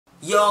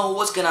Yo,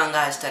 what's going on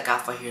guys, Tech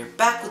Alpha here,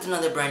 back with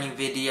another brand new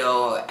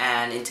video.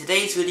 And in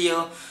today's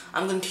video,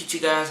 I'm going to teach you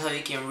guys how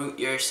you can root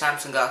your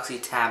Samsung Galaxy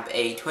Tab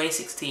A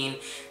 2016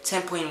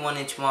 10.1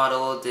 inch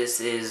model.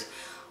 This is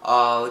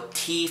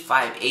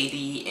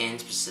T580 in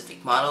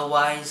specific model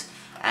wise.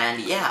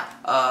 And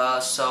yeah,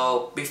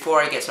 so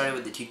before I get started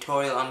with the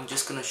tutorial, I'm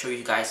just going to show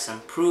you guys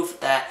some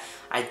proof that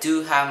I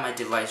do have my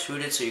device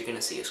rooted. So you're going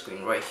to see a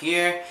screen right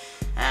here.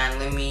 And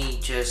let me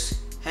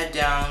just head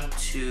down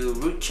to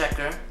root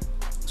checker.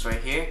 Right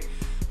here,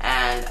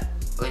 and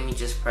let me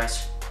just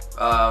press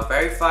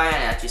verify, and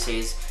it actually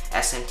says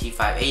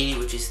SM-T580,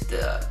 which is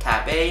the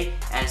Tab A,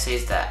 and it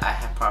says that I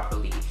have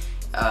properly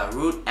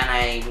root. And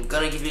I'm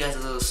gonna give you guys a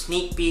little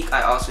sneak peek.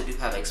 I also do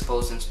have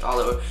Expose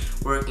Installer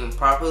working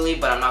properly,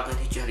 but I'm not gonna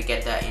teach you how to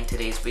get that in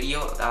today's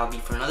video. That'll be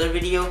for another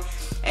video.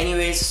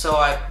 Anyways, so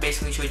I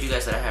basically showed you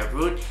guys that I have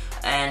root.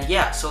 And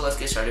yeah, so let's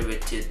get started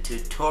with the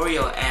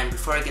tutorial. And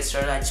before I get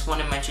started, I just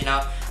want to mention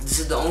out, this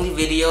is the only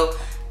video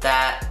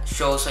that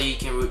shows how you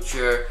can root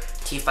your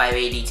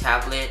T580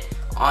 tablet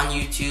on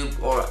YouTube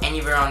or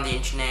anywhere on the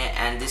internet,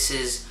 and this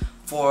is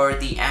for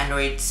the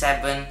Android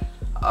 7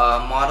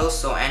 model,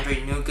 so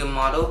Android Nougat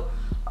model.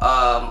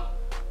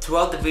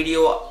 Throughout the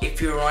video, if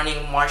you're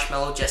running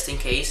Marshmallow, just in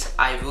case,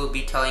 I will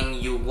be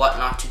telling you what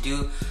not to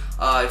do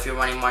if you're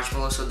running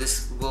Marshmallow. So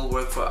this will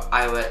work for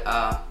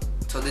iOS.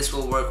 So this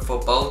will work for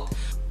both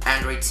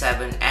Android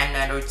 7 and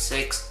Android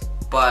 6,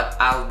 but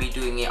I will be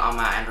doing it on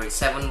my Android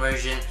 7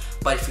 version.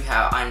 But if you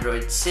have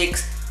Android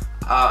 6,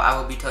 I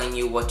will be telling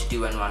you what to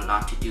do and what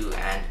not to do.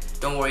 And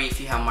don't worry if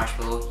you have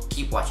Marshmallow,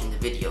 keep watching the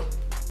video.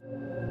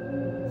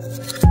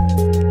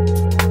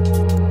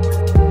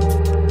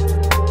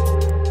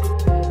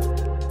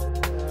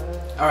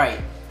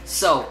 Alright,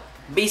 so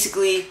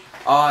basically,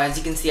 as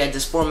you can see, I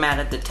just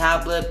formatted the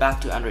tablet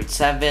back to Android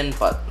 7,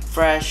 but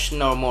fresh,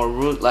 no more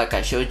root like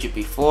I showed you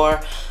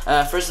before.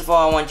 First of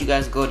all, I want you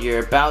guys to go to your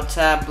About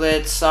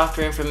tablet,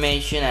 software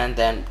information, and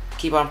then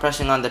keep on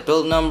pressing on the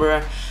build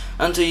number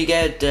until you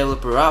get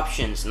developer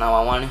options. Now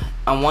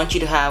I want you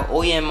to have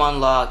OEM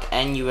unlock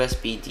and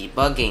USB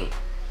debugging.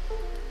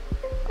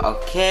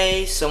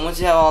 Okay, so once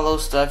you have all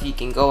those stuff, you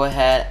can go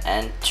ahead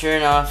and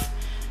turn off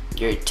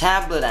your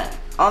tablet. And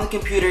on the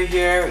computer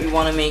here, you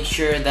want to make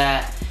sure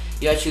that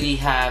you actually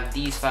have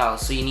these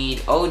files. So you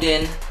need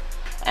Odin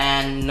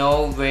and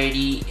No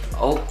Ready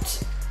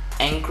Opt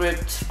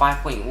Encrypt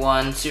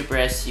 5.1 Super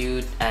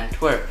SU and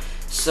Twerp.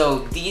 So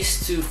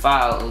these two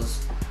files,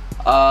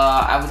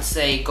 I would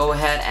say go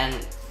ahead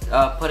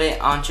and put it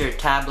onto your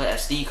tablet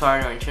SD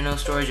card or internal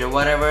storage or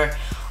whatever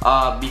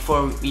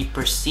before we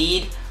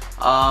proceed.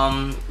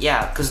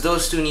 Yeah, because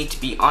those two need to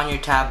be on your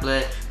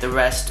tablet. The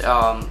rest,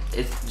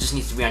 it just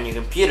needs to be on your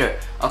computer.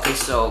 Okay,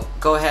 so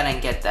go ahead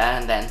and get that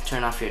and then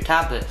turn off your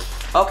tablet.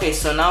 Okay,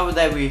 so now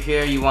that we're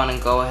here, you want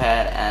to go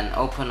ahead and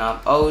open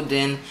up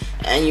Odin,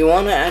 and you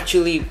want to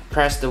actually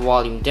press the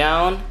volume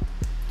down,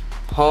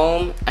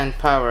 home, and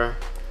power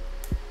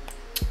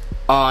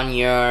on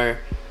your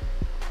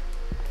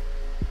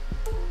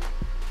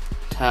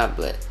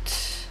tablet.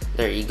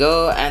 There you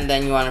go. And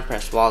then you want to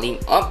press volume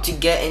up to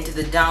get into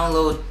the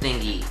download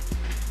thingy.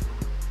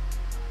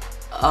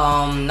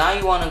 Now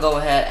you want to go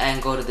ahead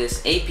and go to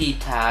this AP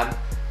tab,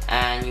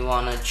 and you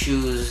want to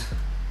choose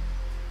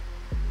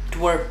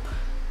Twerp,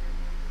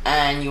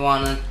 and you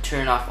want to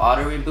turn off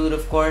auto reboot,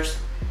 of course,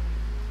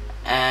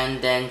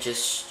 and then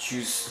just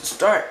choose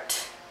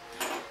start.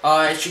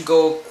 It should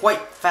go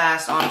quite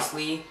fast,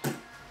 honestly.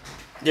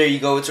 There you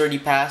go, it's already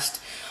passed.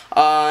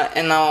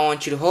 And now I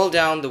want you to hold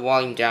down the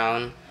volume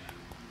down,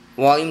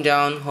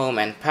 home,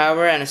 and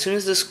power. And as soon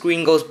as the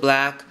screen goes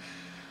black,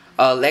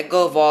 let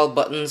go of all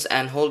buttons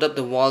and hold up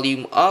the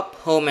volume up,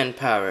 home, and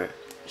power.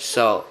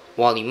 So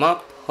volume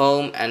up,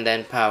 home, and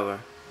then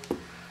power.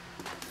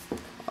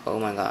 Oh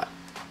my god.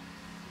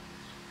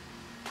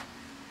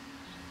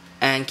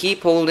 And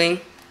keep holding.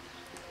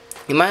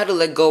 You might have to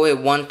let go of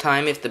it one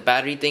time if the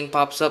battery thing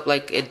pops up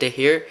like it did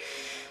here.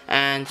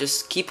 And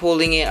just keep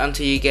holding it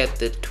until you get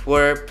the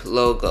Twerp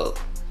logo.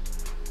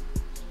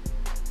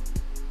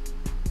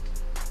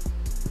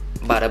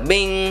 Bada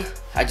bing!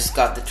 I just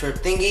got the Twerp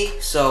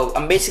thingy. So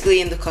I'm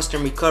basically in the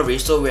custom recovery.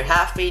 So we're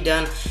halfway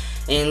done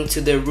into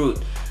the root.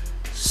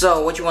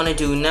 So what you want to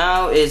do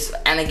now is,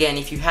 and again,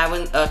 if you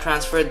haven't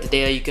transferred the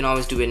data, you can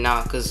always do it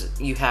now because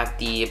you have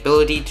the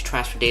ability to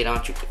transfer data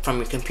from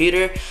your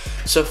computer.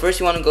 So first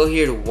you want to go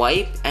here to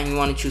wipe, and you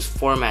want to choose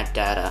format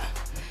data,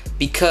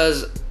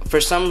 because for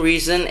some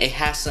reason it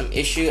has some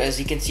issue. As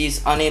you can see,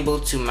 it's unable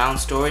to mount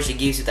storage. It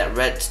gives you that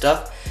red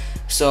stuff.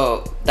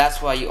 So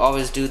that's why you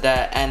always do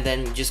that. And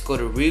then you just go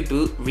to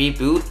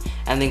reboot,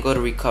 and then go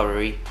to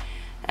recovery,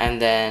 and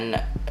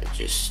then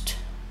just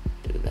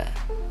do that,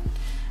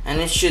 and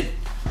it should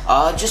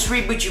just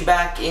reboot you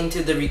back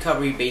into the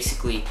recovery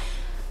basically.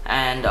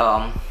 And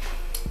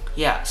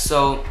yeah,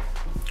 so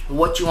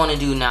what you want to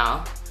do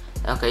now,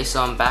 okay,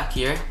 so I'm back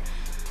here,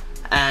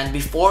 and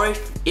before,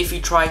 if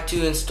you try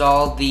to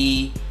install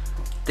the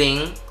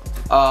thing,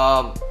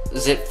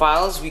 zip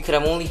files, we could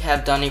have only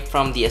have done it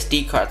from the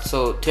SD card.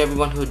 So to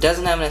everyone who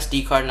doesn't have an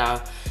SD card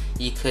now,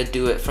 You could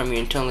do it from your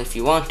internal if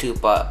you want to,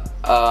 but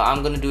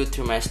I'm gonna do it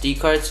through my SD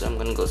card. So I'm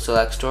gonna go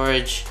select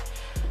storage,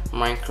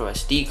 micro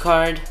SD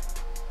card,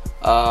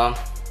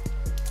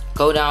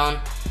 go down,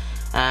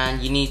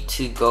 and you need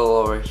to go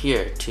over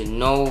here to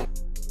no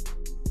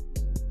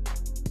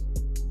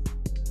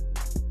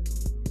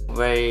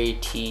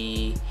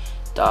verity.op,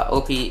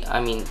 I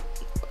mean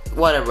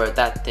whatever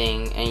that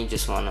thing, and you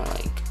just wanna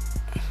like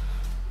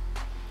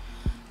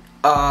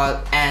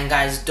and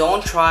guys,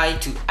 don't try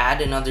to add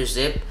another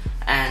zip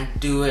and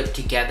do it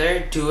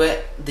together. Do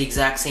it the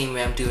exact same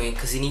way I'm doing,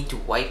 because you need to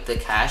wipe the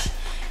cache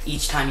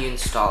each time you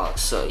install it.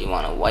 So you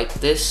want to wipe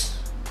this,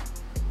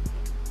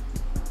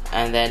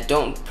 and then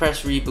don't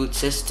press reboot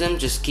system,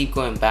 just keep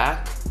going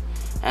back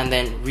and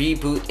then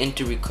reboot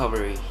into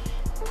recovery.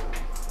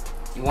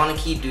 You want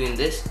to keep doing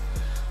this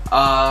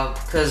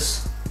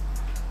because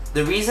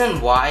the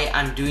reason why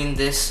I'm doing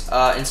this,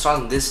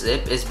 installing this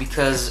zip, is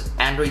because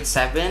Android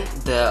 7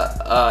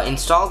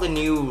 installed a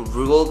new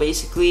rule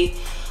basically,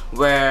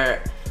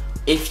 where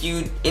if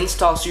you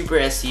install Super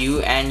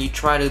SU and you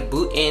try to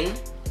boot in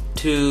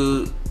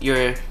to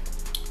your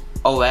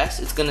OS,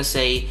 it's gonna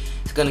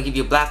give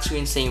you a black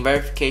screen saying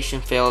verification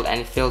failed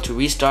and it failed to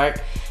restart,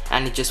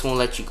 and it just won't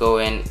let you go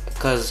in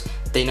because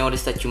they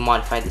noticed that you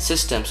modified the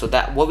system. So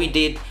that what we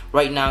did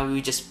right now,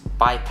 we just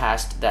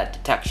bypassed that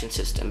detection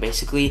system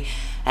basically,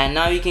 and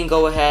now you can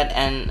go ahead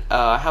and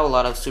I have a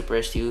lot of Super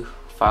SU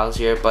files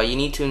here, but you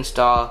need to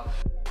install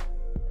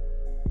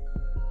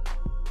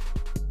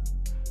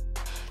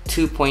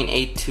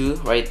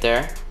 2.82 right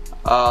there,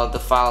 the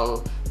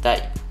file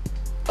that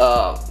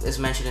is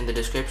mentioned in the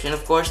description,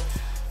 of course,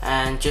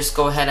 and just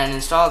go ahead and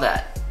install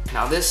that.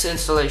 Now this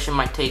installation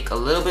might take a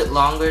little bit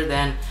longer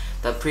than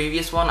the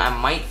previous one. I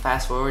might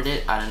fast forward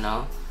it, I don't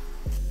know.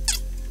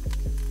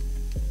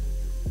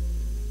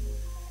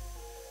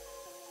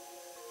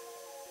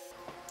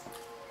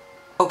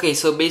 Okay,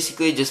 so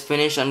basically just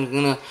finished. I'm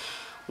gonna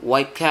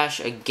wipe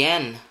cache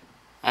again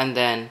and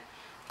then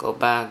go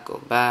back,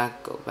 keep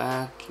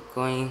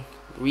going,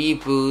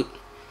 reboot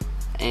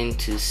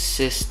into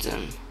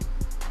system,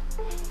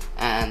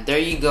 and there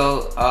you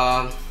go.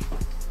 I'm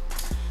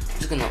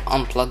just gonna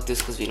unplug this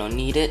because we don't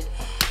need it.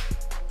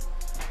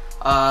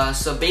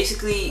 So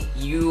basically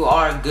you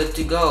are good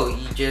to go.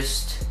 You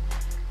just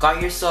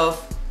got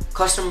yourself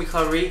custom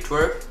recovery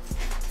Twerp,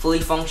 fully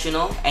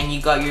functional, and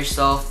you got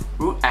yourself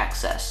root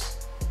access.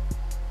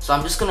 So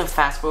I'm just gonna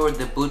fast forward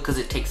the boot because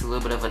it takes a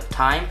little bit of a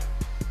time.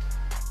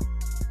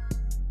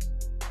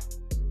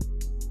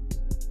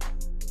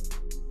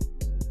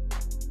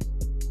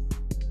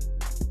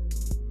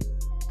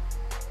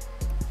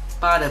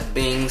 Bada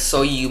bing.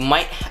 So you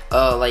might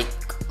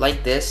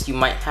like this, you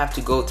might have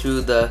to go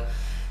through the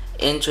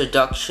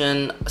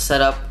introduction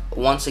setup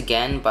once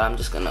again, but I'm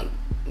just gonna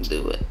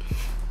do it.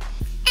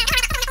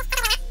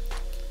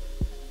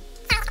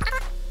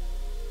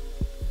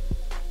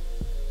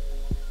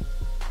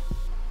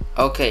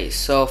 Okay,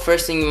 so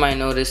first thing you might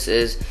notice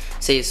is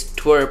says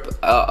Twerp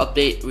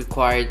update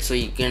required, so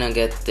you're gonna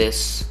get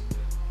this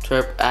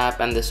Twerp app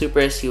and the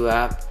Super SU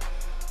app.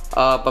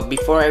 But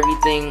before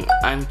everything,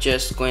 I'm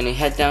just going to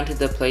head down to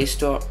the Play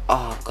Store.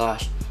 Oh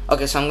gosh.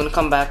 Okay, so I'm gonna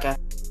come back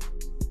after.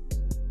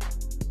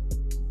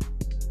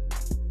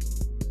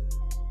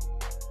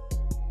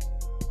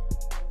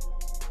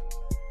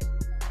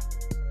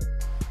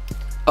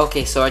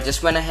 Okay, so I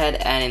just went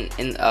ahead and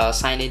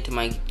signed into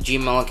my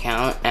Gmail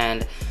account,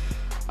 and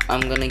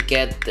I'm gonna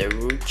get the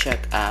root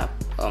check app.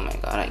 Oh my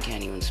god, I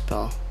can't even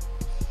spell.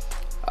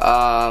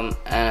 And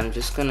I'm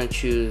just gonna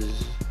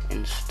choose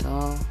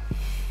install.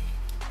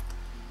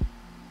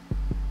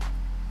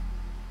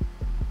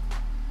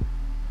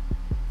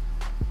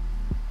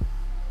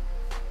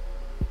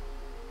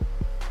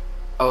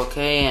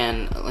 Okay,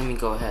 and let me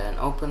go ahead and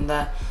open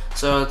that.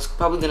 So it's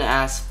probably gonna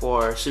ask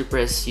for Super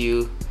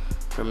SU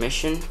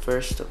permission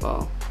first of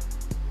all.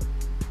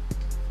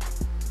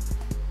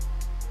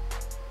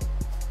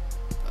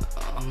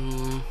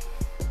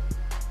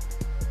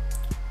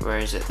 Where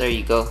is it? There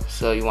you go.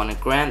 So you want to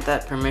grant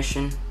that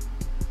permission,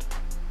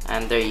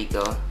 and there you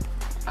go.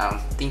 I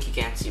don't think you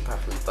can't see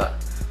properly, but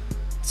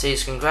it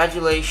says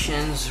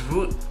congratulations,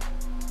 root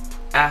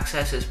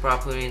access is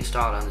properly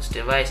installed on this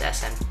device.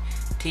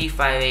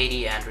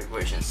 SM-T580 Android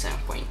version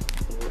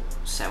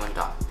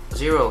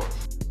 7.7.0.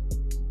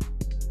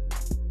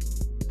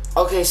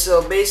 Okay,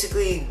 so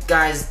basically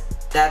guys,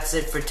 that's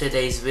it for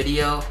today's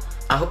video.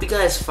 I hope you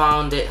guys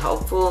found it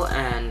helpful,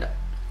 and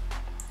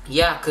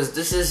yeah, because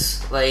this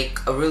is like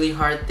a really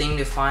hard thing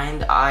to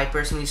find. I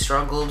personally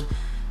struggled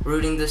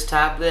rooting this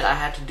tablet. I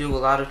had to do a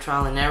lot of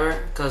trial and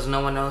error because no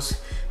one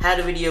else had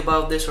a video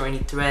about this or any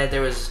thread.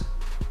 There was,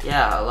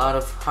 yeah, a lot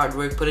of hard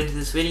work put into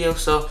this video.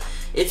 So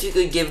if you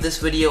could give this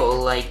video a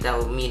like, that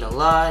would mean a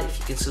lot. If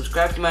you can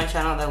subscribe to my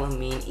channel, that would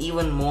mean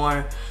even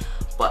more.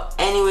 But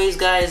anyways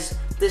guys,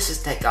 this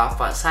is Tech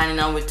Alpha signing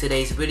out with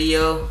today's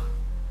video.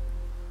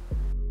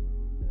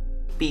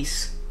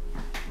 Peace.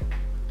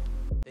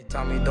 They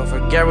tell me don't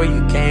forget where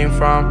you came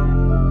from.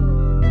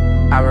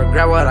 I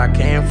regret what I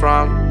came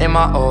from. In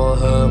my old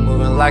hood,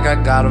 moving like I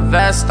got a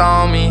vest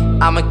on me.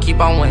 I'ma keep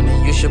on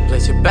winning, you should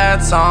place your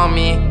bets on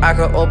me. I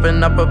could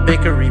open up a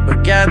bakery,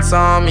 baguettes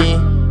on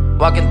me.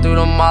 Walking through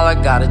the mall, I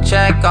got a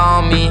check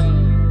on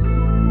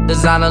me.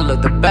 Designer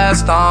look the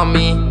best on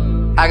me.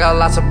 I got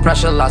lots of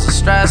pressure, lots of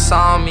stress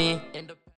on me.